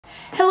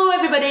Hello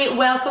everybody,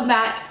 welcome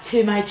back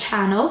to my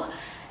channel.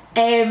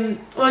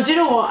 Well, do you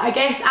know what? I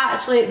guess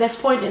actually at this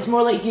point it's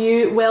more like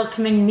you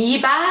welcoming me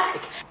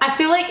back. I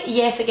feel like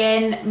yet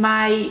again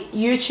my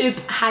YouTube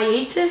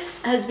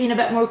hiatus has been a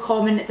bit more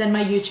common than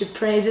my YouTube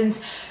presence,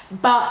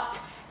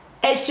 but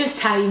it's just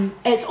time.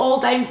 It's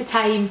all down to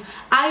time.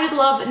 I would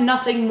love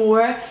nothing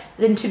more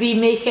than to be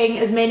making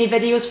as many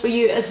videos for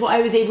you as what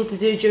I was able to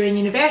do during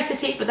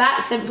university, but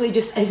that simply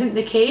just isn't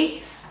the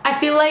case. I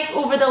feel like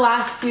over the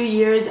last few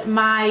years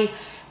my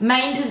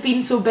mind has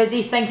been so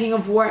busy thinking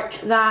of work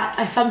that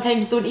I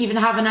sometimes don't even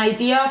have an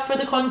idea for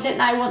the content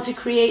that I want to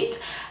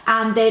create,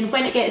 and then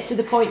when it gets to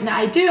the point that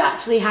I do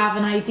actually have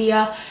an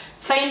idea,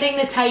 finding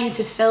the time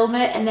to film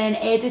it and then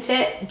edit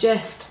it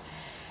just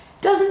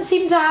doesn't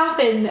seem to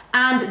happen.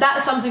 And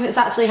that's something that's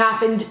actually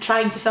happened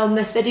trying to film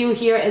this video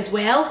here as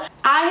well.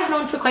 I have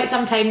known for quite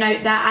some time now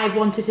that I've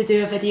wanted to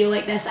do a video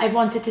like this. I've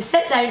wanted to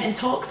sit down and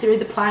talk through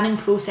the planning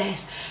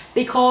process,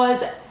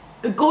 because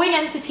going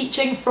into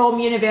teaching from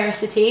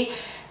university,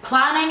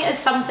 planning is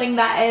something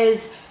that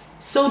is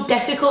so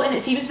difficult and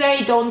it seems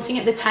very daunting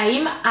at the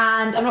time,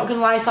 and I'm not gonna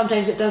lie,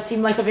 sometimes it does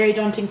seem like a very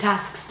daunting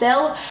task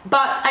still,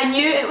 but I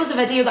knew it was a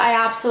video that I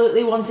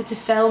absolutely wanted to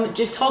film,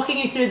 just talking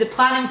you through the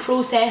planning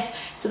process.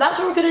 So that's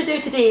what we're going to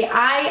do today.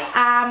 I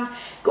am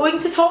going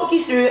to talk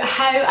you through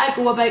how I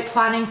go about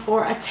planning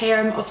for a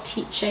term of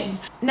teaching.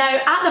 Now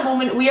at the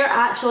moment we are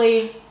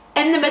actually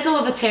in the middle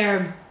of a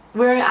term.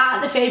 We're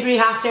at the February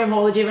half-term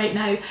holiday right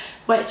now,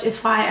 which is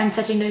why I'm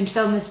sitting down to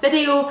film this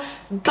video,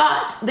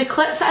 but the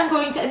clips that I'm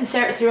going to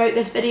insert throughout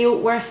this video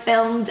were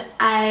filmed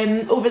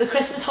over the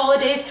Christmas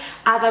holidays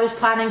as I was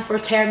planning for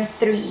term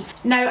 3.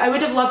 Now I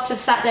would have loved to have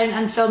sat down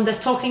and filmed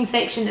this talking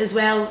section as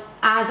well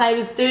as I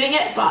was doing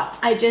it, but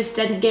I just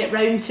didn't get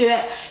round to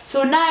it.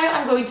 So now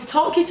I'm going to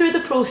talk you through the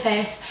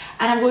process,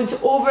 and I'm going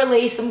to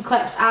overlay some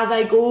clips as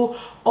I go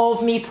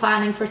of me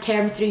planning for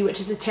term 3,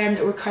 which is the term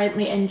that we're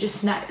currently in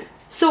just now.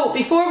 So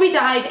before we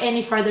dive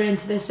any further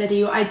into this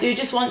video, I do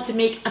just want to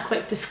make a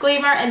quick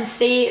disclaimer and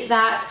say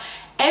that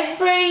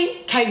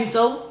every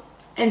council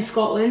in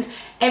Scotland,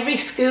 every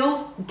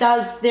school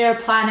does their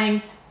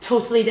planning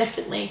totally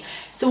differently.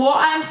 So what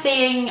I'm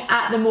saying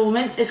at the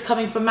moment is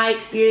coming from my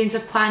experience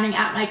of planning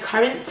at my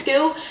current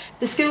school.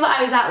 The school that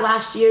I was at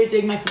last year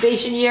doing my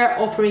probation year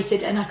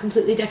operated in a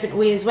completely different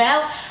way as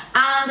well,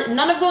 and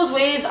none of those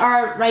ways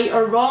are right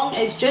or wrong,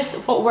 it's just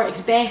what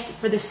works best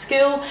for the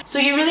school. So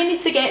you really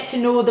need to get to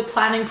know the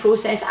planning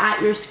process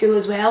at your school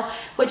as well,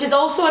 which is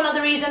also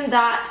another reason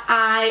that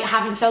I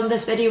haven't filmed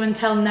this video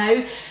until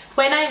now.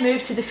 When I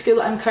moved to the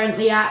school I'm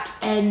currently at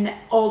in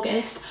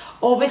August,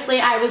 obviously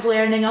I was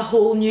learning a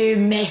whole new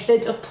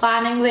method of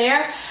planning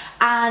there,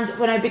 and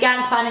when I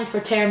began planning for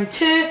term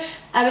 2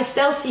 I was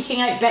still seeking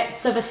out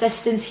bits of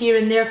assistance here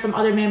and there from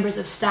other members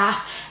of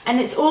staff, and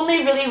it's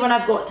only really when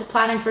I've got to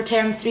planning for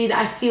term 3 that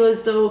I feel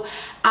as though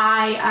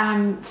I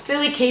am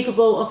fully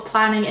capable of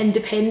planning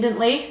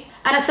independently.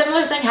 And a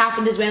similar thing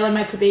happened as well in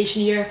my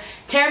probation year.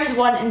 Terms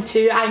 1 and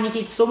 2 I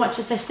needed so much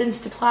assistance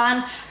to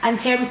plan, and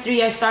term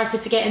 3 I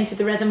started to get into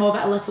the rhythm of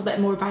it a little bit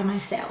more by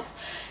myself.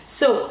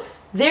 So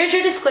there's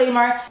your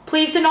disclaimer.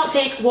 Please do not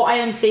take what I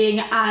am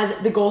saying as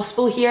the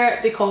gospel here,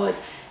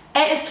 because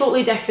it is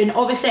totally different.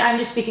 Obviously I'm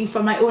just speaking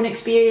from my own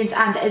experience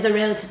and it is a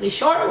relatively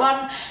short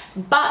one,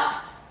 but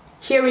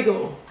here we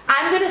go.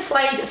 I'm going to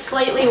slide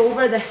slightly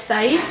over this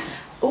side.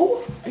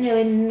 Oh, I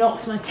nearly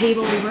knocked my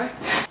table over.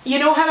 You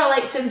know how I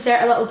like to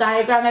insert a little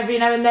diagram every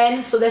now and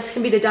then, so this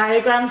can be the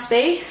diagram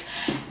space.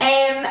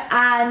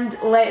 And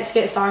let's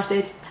get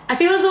started. I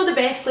feel as though the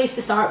best place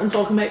to start when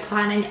talking about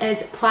planning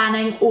is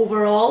planning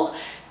overall,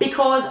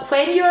 because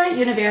when you're at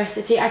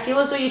university I feel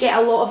as though you get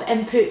a lot of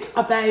input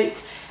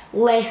about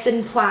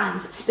lesson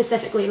plans,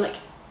 specifically like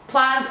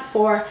plans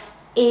for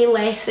a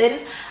lesson.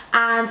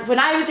 And when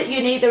I was at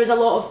uni there was a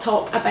lot of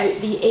talk about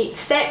the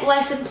 8-step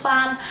lesson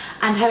plan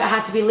and how it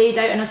had to be laid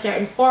out in a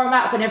certain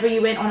format. Whenever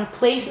you went on a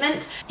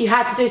placement you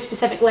had to do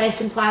specific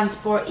lesson plans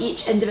for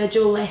each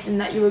individual lesson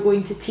that you were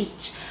going to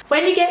teach.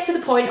 When you get to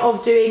the point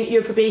of doing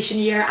your probation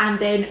year and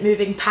then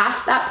moving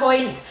past that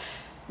point,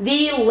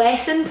 the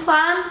lesson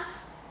plan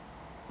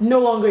no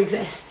longer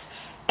exists.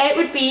 It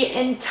would be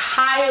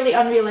entirely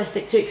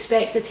unrealistic to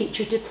expect a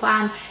teacher to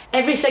plan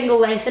every single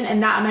lesson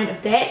in that amount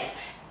of depth.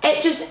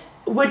 It just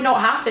would not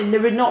happen. There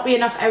would not be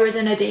enough hours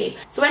in a day.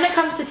 So when it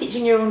comes to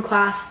teaching your own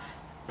class,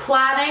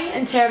 planning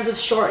in terms of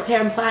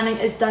short-term planning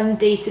is done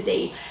day to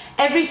day.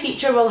 Every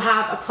teacher will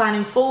have a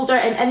planning folder,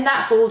 and in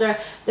that folder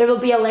there will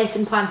be a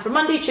lesson plan for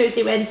Monday,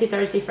 Tuesday, Wednesday,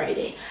 Thursday,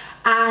 Friday.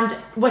 And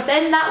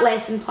within that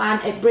lesson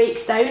plan it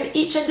breaks down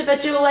each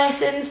individual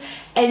lessons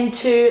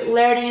into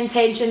learning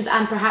intentions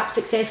and perhaps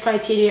success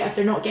criteria if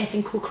they're not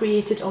getting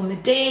co-created on the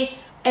day.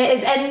 It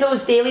is in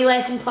those daily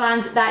lesson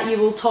plans that you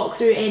will talk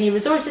through any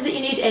resources that you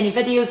need, any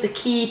videos, the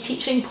key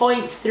teaching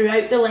points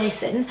throughout the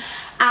lesson,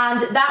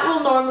 and that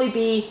will normally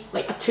be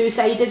like a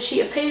 2-sided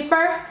sheet of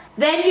paper.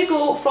 Then you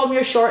go from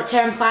your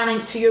short-term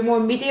planning to your more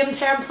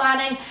medium-term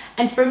planning,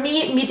 and for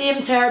me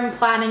medium-term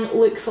planning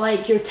looks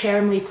like your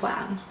termly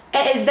plan.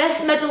 It is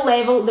this middle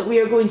level that we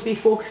are going to be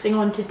focusing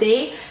on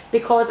today,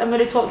 because I'm going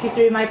to talk you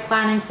through my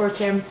planning for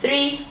term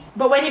 3.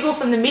 But when you go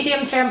from the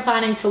medium term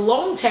planning to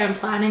long term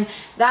planning,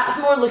 that's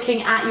more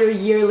looking at your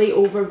yearly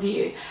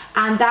overview,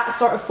 and that's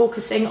sort of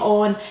focusing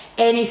on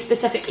any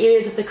specific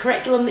areas of the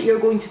curriculum that you're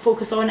going to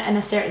focus on in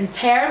a certain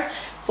term.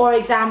 For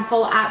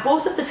example, at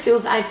both of the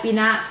schools I've been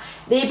at,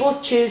 they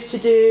both choose to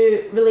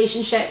do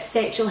relationships,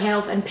 sexual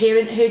health and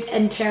parenthood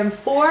in term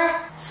 4.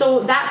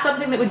 So that's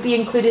something that would be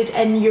included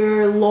in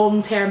your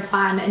long-term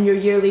plan and your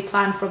yearly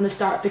plan from the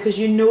start, because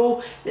you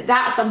know that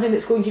that's something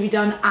that's going to be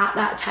done at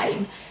that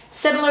time.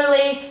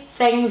 Similarly,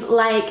 things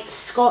like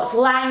Scots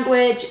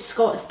language,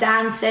 Scots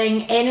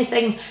dancing,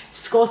 anything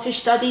Scottish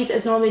studies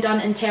is normally done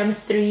in term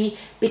 3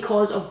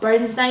 because of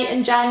Burns Night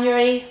in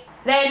January.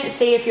 Then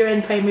say if you're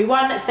in primary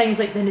 1, things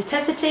like the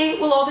nativity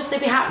will obviously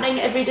be happening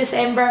every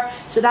December,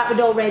 so that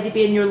would already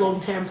be in your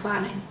long-term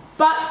planning.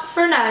 But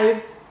for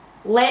now,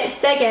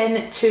 let's dig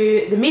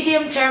into the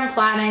medium-term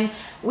planning.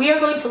 We are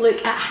going to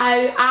look at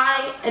how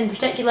I, in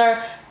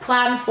particular,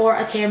 plan for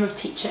a term of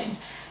teaching.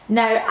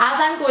 Now, as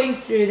I'm going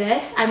through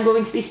this, I'm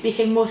going to be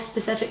speaking most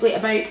specifically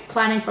about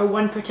planning for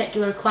one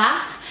particular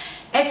class.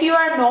 If you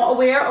are not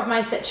aware of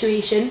my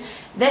situation,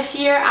 this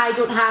year I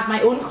don't have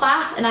my own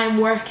class and I'm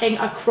working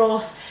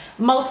across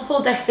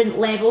multiple different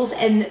levels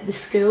in the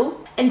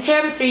school. In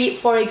term 3,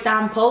 for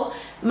example,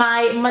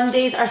 my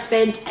Mondays are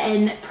spent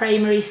in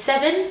primary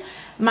 7,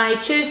 my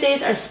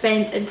Tuesdays are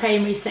spent in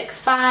primary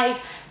 6-5,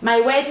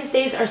 my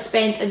Wednesdays are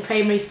spent in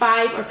primary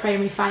 5 or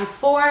primary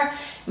 5-4,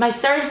 my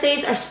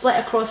Thursdays are split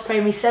across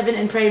primary 7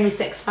 and primary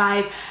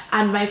 6-5,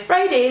 and my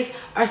Fridays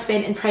are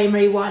spent in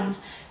primary 1.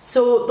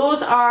 So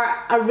those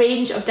are a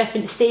range of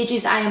different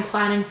stages that I am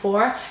planning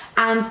for,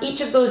 and each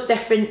of those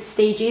different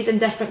stages and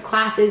different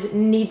classes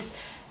needs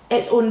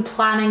its own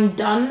planning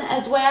done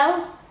as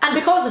well. And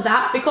because of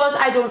that, because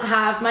I don't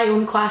have my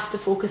own class to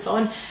focus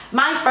on,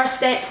 my first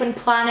step when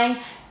planning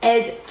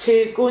is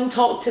to go and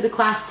talk to the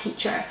class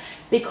teacher,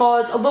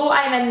 because although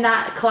I'm in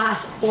that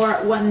class for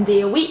 1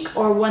 day a week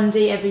or 1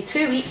 day every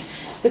 2 weeks,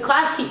 the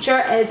class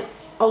teacher is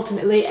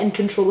ultimately in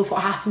control of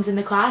what happens in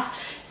the class.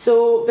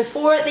 So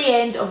before the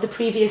end of the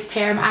previous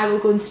term, I will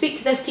go and speak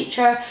to this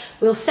teacher,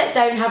 we'll sit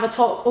down, have a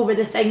talk over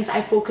the things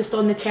I focused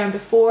on the term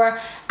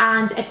before,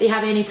 and if they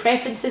have any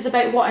preferences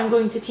about what I'm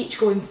going to teach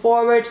going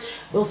forward,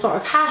 we'll sort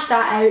of hash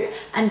that out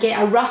and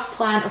get a rough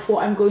plan of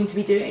what I'm going to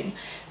be doing.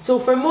 So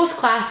for most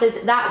classes,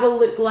 that will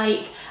look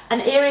like an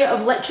area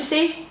of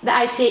literacy that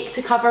I take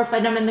to cover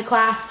when I'm in the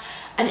class,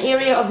 an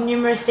area of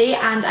numeracy,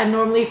 and I'm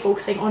normally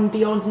focusing on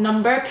beyond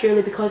number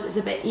purely because it's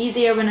a bit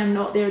easier when I'm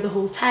not there the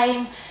whole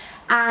time.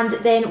 And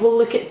then we'll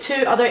look at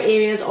 2 other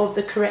areas of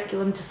the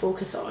curriculum to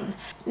focus on.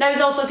 Now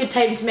is also a good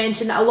time to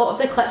mention that a lot of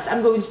the clips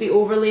I'm going to be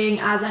overlaying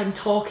as I'm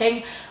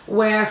talking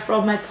were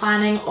from my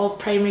planning of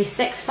primary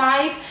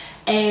 6-5.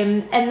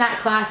 In that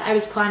class I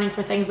was planning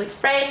for things like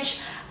French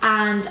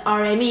and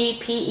RME,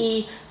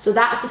 PE, so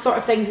that's the sort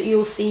of things that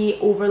you'll see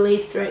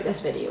overlaid throughout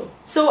this video.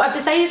 So I've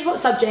decided what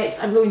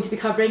subjects I'm going to be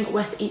covering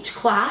with each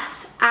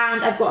class,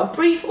 and I've got a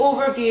brief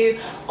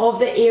overview of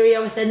the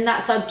area within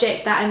that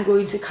subject that I'm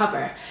going to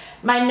cover.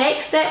 My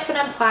next step when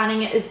I'm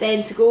planning it is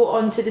then to go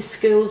onto the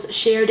school's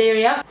shared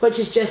area, which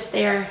is just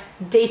their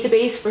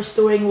database for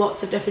storing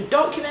lots of different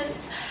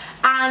documents,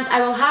 and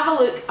I will have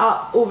a look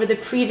up over the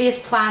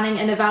previous planning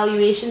and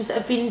evaluations that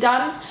have been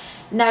done.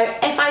 Now,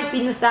 if I've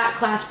been with that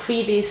class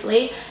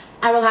previously,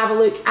 I will have a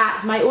look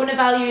at my own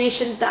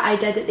evaluations that I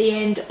did at the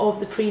end of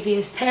the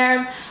previous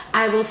term.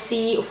 I will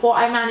see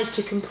what I managed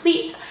to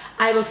complete.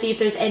 I will see if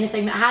there's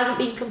anything that hasn't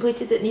been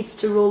completed that needs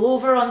to roll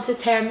over onto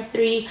term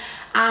 3,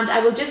 and I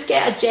will just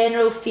get a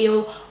general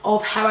feel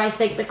of how I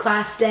think the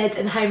class did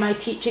and how my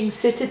teaching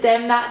suited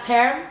them that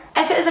term.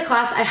 If it is a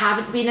class I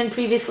haven't been in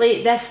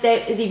previously, this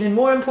step is even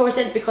more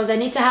important because I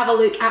need to have a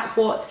look at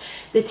what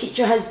the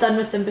teacher has done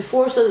with them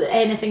before so that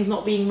anything's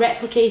not being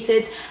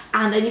replicated,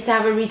 and I need to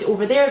have a read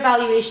over their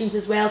evaluations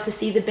as well to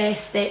see the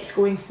best steps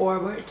going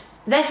forward.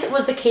 This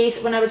was the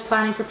case when I was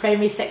planning for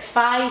primary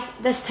 6-5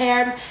 this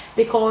term,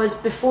 because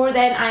before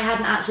then I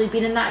hadn't actually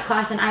been in that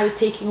class and I was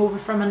taking over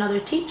from another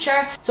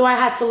teacher, so I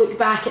had to look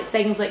back at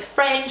things like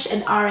French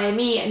and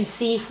RME and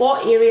see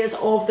what areas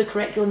of the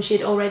curriculum she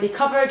had already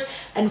covered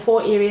and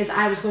what areas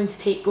I was going to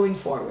take going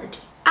forward.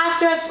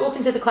 After I've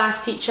spoken to the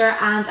class teacher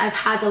and I've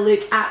had a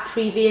look at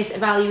previous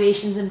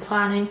evaluations and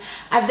planning,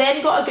 I've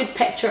then got a good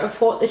picture of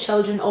what the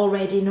children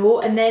already know,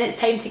 and then it's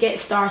time to get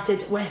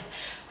started with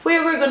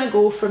where we're going to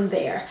go from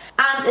there.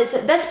 And it's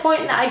at this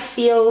point that I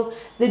feel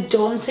the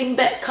daunting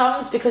bit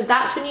comes, because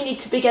that's when you need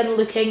to begin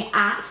looking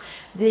at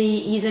the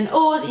E's and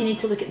O's, you need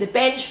to look at the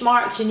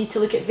benchmarks, you need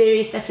to look at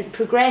various different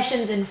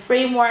progressions and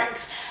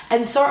frameworks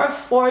and sort of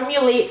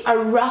formulate a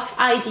rough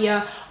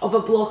idea of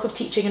a block of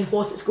teaching and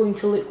what it's going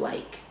to look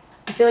like.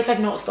 I feel like I've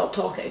not stopped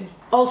talking.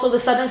 Also, the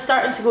sun is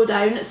starting to go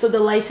down, so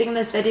the lighting in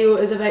this video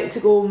is about to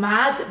go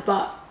mad,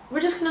 but we're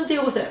just going to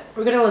deal with it.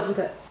 We're going to live with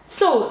it.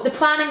 So, the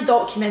planning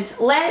documents.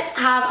 Let's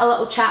have a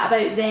little chat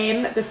about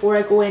them before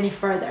I go any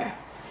further.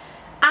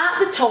 At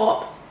the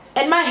top,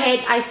 In my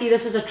head, I see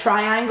this as a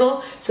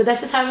triangle, so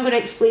this is how I'm going to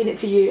explain it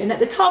to you. And at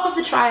the top of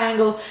the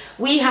triangle,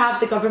 we have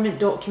the government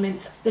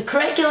documents, the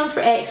curriculum for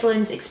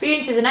excellence,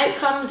 experiences and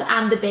outcomes,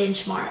 and the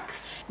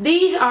benchmarks.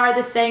 These are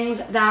the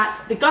things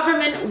that the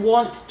government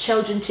want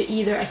children to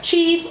either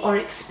achieve or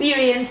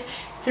experience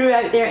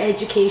throughout their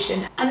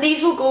education. And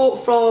these will go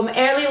from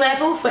early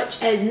level,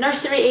 which is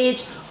nursery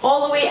age,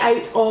 all the way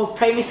out of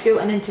primary school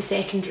and into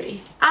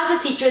secondary. As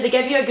a teacher, they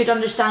give you a good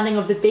understanding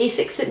of the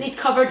basics that need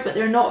covered, but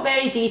they're not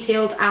very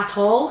detailed at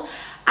all.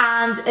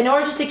 And in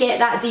order to get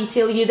that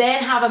detail, you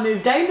then have a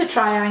move down the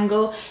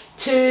triangle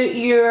to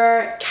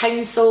your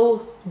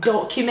council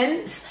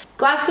documents.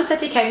 Glasgow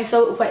City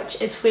Council,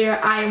 which is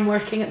where I am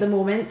working at the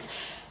moment,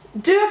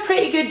 do a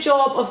pretty good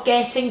job of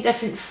getting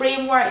different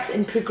frameworks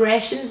and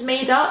progressions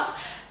made up,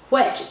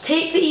 which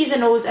take the E's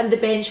and O's and the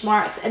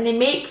benchmarks and they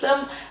make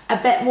them a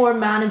bit more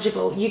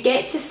manageable. You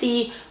get to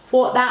see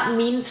what that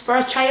means for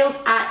a child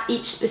at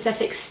each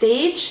specific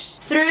stage.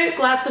 Through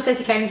Glasgow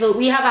City Council,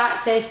 we have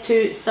access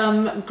to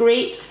some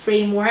great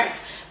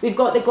frameworks. We've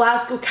got the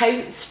Glasgow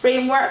Counts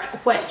framework,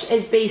 which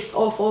is based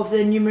off of the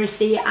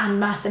numeracy and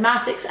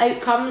mathematics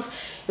outcomes.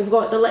 We've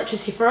got the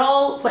Literacy for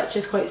All, which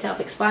is quite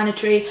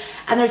self-explanatory,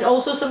 and there's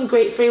also some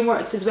great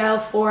frameworks as well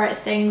for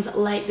things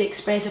like the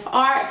expressive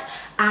arts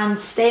and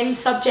STEM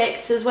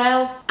subjects as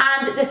well.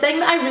 And the thing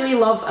that I really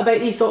love about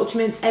these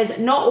documents is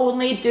not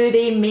only do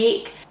they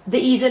make the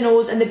E's and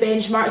O's and the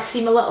benchmarks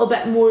seem a little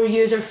bit more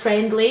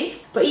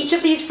user-friendly, but each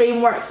of these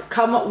frameworks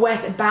come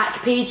with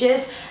back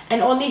pages,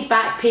 and on these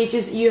back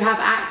pages you have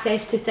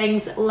access to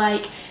things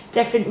like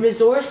different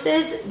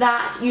resources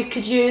that you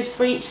could use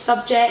for each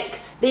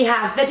subject. They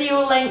have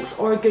video links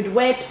or good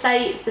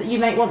websites that you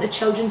might want the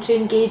children to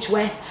engage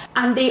with,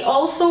 and they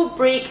also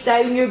break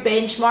down your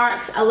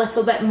benchmarks a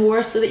little bit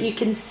more so that you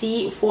can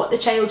see what the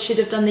child should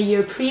have done the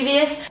year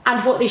previous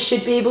and what they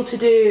should be able to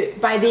do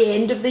by the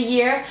end of the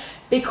year,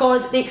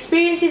 because the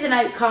experiences and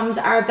outcomes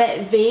are a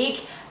bit vague,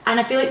 and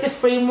I feel like the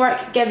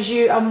framework gives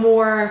you a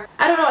more,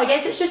 I don't know, I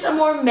guess it's just a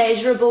more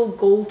measurable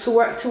goal to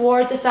work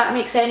towards, if that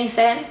makes any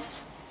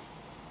sense.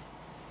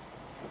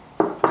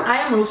 I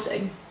am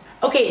roasting.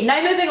 Okay,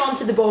 now moving on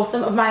to the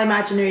bottom of my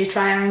imaginary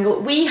triangle,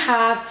 we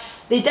have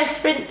the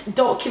different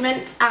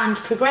documents and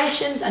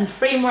progressions and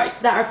frameworks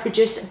that are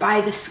produced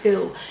by the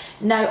school.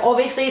 Now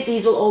obviously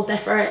these will all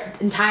differ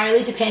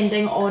entirely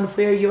depending on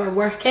where you are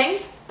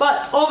working.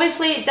 But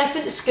obviously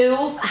different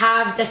schools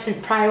have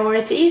different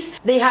priorities.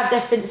 They have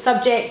different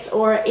subjects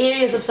or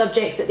areas of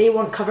subjects that they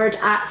want covered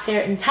at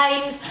certain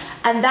times,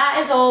 and that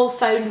is all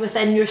found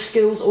within your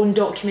school's own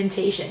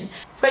documentation.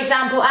 For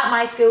example, at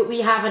my school we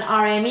have an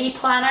RME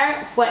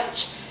planner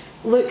which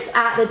looks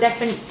at the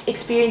different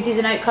experiences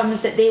and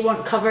outcomes that they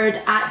want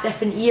covered at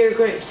different year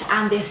groups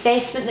and the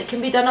assessment that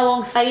can be done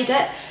alongside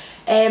it.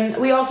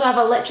 We also have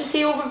a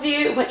literacy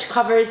overview which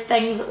covers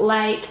things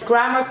like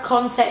grammar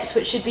concepts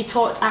which should be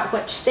taught at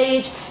which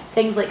stage,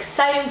 things like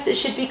sounds that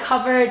should be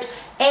covered,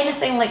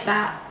 anything like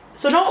that.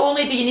 So not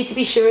only do you need to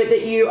be sure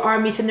that you are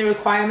meeting the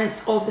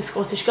requirements of the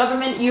Scottish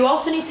Government, you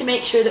also need to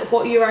make sure that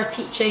what you are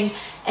teaching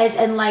is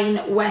in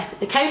line with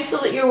the council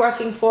that you're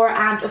working for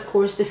and of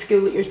course the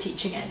school that you're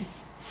teaching in.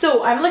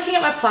 So I'm looking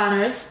at my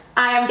planners.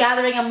 I am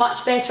gathering a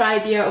much better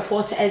idea of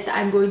what it is that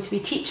I'm going to be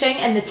teaching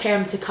in the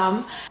term to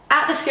come.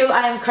 At the school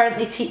I am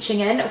currently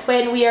teaching in,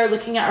 when we are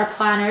looking at our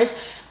planners,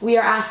 we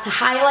are asked to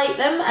highlight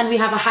them, and we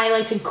have a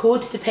highlighting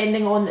code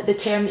depending on the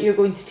term that you're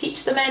going to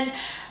teach them in.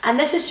 And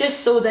this is just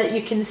so that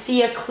you can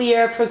see a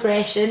clear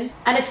progression.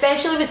 And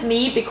especially with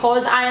me,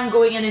 because I am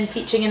going in and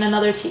teaching in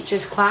another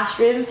teacher's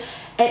classroom,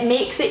 it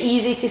makes it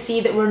easy to see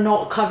that we're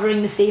not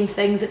covering the same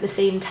things at the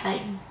same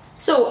time.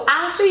 So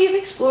after you've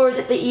explored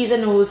the E's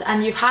and O's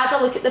and you've had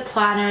a look at the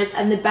planners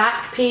and the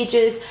back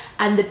pages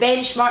and the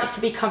benchmarks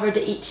to be covered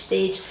at each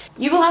stage,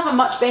 you will have a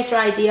much better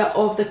idea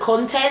of the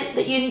content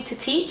that you need to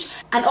teach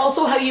and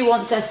also how you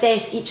want to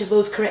assess each of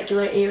those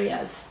curricular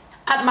areas.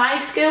 At my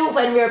school,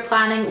 when we're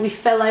planning, we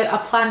fill out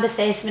a planned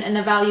assessment and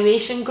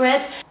evaluation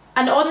grid,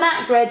 and on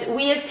that grid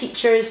we as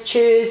teachers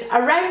choose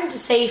around,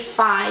 say,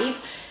 5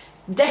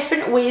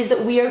 different ways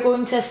that we are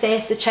going to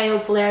assess the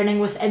child's learning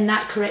within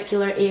that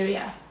curricular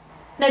area.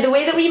 Now, the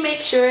way that we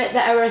make sure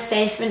that our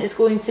assessment is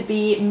going to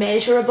be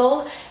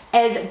measurable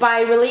is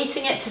by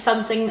relating it to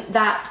something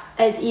that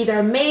is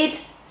either made,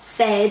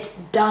 said,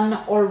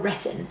 done or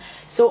written.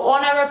 So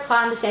on our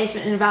planned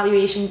assessment and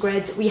evaluation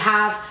grids we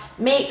have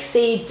make,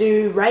 say,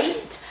 do,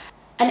 write,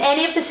 and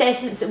any of the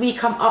assessments that we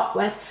come up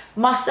with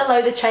must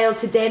allow the child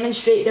to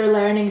demonstrate their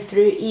learning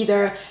through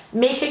either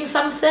making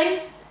something,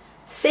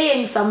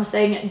 saying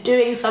something,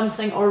 doing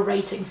something or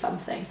writing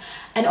something.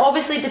 And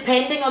obviously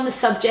depending on the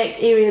subject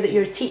area that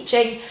you're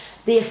teaching,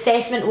 the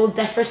assessment will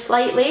differ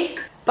slightly.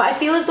 But I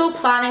feel as though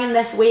planning in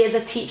this way as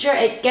a teacher,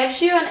 it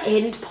gives you an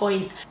end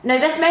point. Now,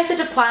 this method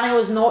of planning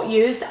was not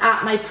used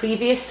at my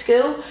previous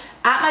school.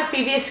 At my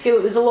previous school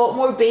it was a lot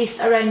more based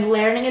around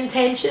learning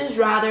intentions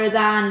rather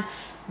than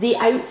the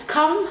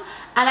outcome.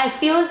 And I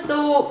feel as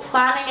though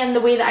planning in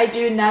the way that I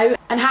do now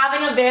and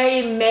having a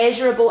very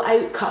measurable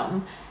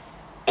outcome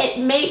it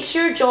makes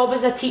your job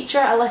as a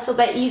teacher a little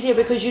bit easier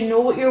because you know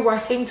what you're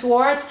working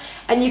towards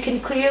and you can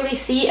clearly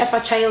see if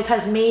a child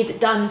has made,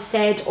 done,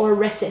 said or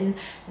written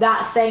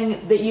that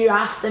thing that you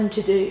asked them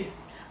to do.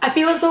 I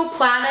feel as though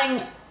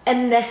planning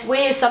in this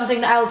way is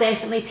something that I'll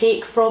definitely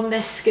take from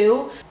this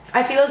school.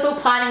 I feel as though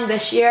planning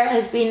this year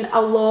has been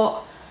a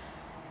lot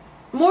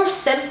more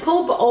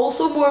simple but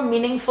also more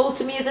meaningful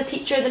to me as a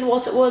teacher than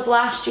what it was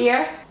last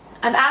year.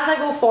 And as I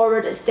go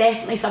forward, it's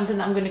definitely something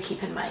that I'm going to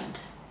keep in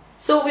mind.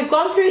 So we've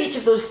gone through each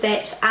of those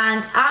steps,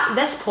 and at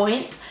this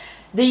point,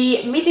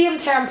 the medium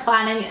term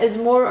planning is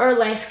more or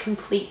less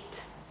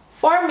complete.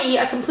 For me,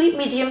 a complete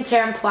medium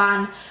term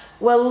plan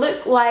will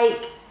look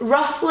like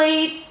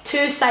roughly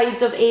 2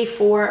 sides of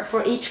A4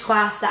 for each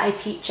class that I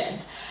teach in.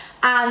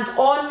 And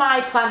on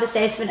my planned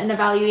assessment and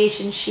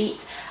evaluation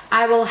sheet,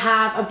 I will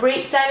have a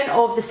breakdown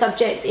of the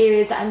subject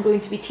areas that I'm going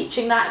to be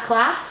teaching that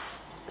class.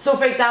 So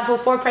for example,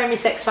 for Primary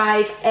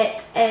 6-5,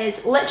 it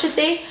is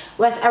literacy,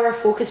 with our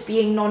focus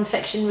being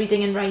non-fiction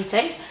reading and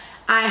writing.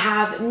 I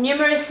have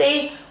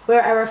numeracy,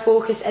 where our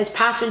focus is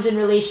patterns in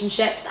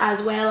relationships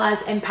as well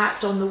as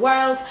impact on the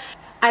world.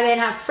 I then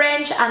have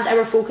French, and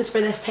our focus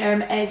for this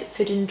term is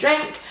food and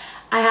drink.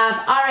 I have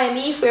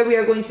RME, where we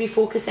are going to be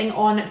focusing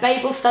on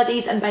Bible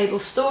studies and Bible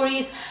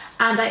stories.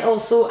 And I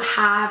also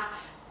have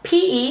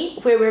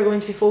PE, where we're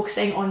going to be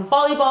focusing on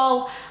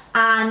volleyball,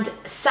 and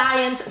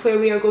science, where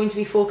we are going to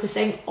be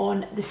focusing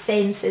on the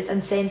senses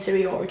and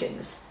sensory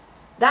organs.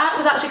 That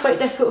was actually quite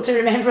difficult to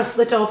remember off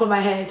the top of my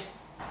head.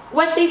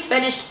 With these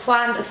finished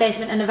planned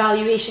assessment and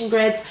evaluation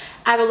grids,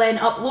 I will then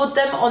upload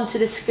them onto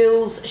the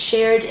school's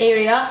shared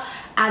area,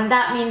 and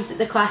that means that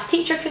the class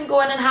teacher can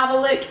go in and have a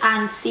look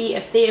and see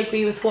if they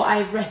agree with what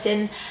I've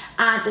written.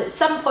 And at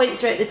some point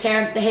throughout the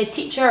term, the head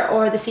teacher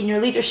or the senior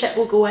leadership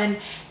will go in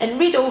and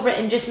read over it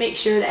and just make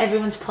sure that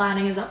everyone's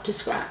planning is up to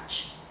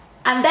scratch.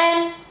 And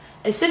then,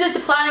 as soon as the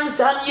planning's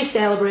done, you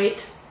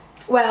celebrate.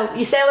 Well,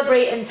 you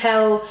celebrate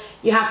until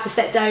you have to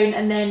sit down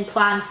and then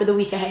plan for the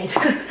week ahead.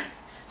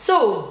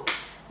 So,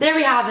 there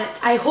we have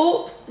it. I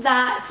hope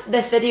that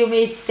this video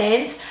made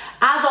sense.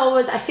 As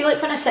always, I feel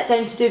like when I sit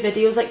down to do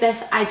videos like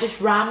this, I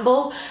just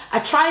ramble. I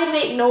try and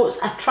make notes,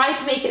 I try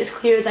to make it as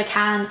clear as I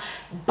can,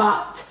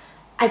 but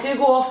I do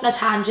go off on a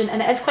tangent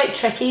and it is quite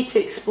tricky to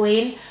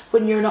explain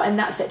when you're not in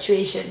that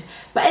situation.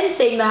 But in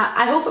saying that,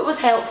 I hope it was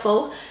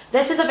helpful.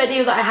 This is a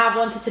video that I have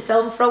wanted to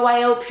film for a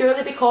while,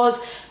 purely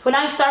because when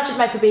I started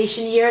my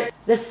probation year,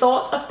 the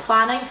thought of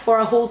planning for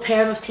a whole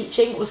term of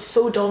teaching was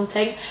so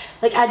daunting.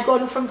 Like, I'd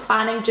gone from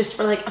planning just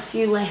for like a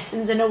few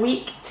lessons in a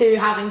week to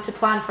having to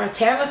plan for a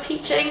term of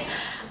teaching,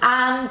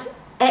 and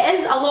it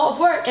is a lot of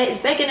work. It's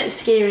big and it's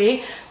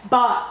scary,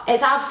 but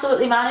it's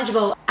absolutely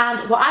manageable. And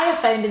what I have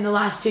found in the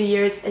last 2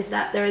 years is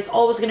that there is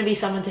always going to be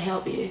someone to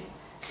help you.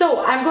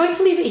 So I'm going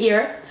to leave it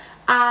here.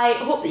 I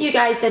hope that you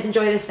guys did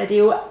enjoy this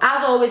video.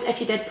 As always, if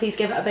you did, please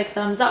give it a big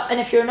thumbs up. And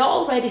if you're not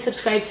already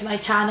subscribed to my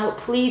channel,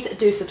 please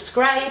do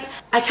subscribe.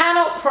 I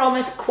cannot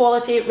promise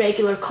quality,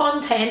 regular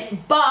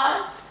content,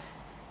 but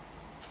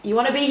you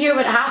want to be here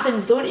when it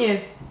happens, don't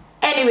you?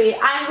 Anyway,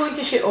 I'm going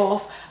to shoot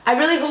off. I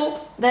really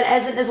hope that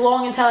it isn't as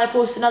long until I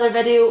post another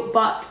video,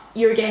 but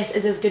your guess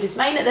is as good as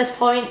mine at this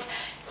point.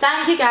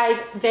 Thank you guys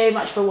very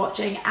much for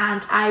watching,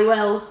 and I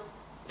will,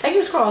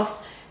 fingers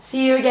crossed,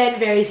 see you again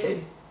very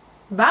soon.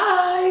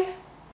 Bye!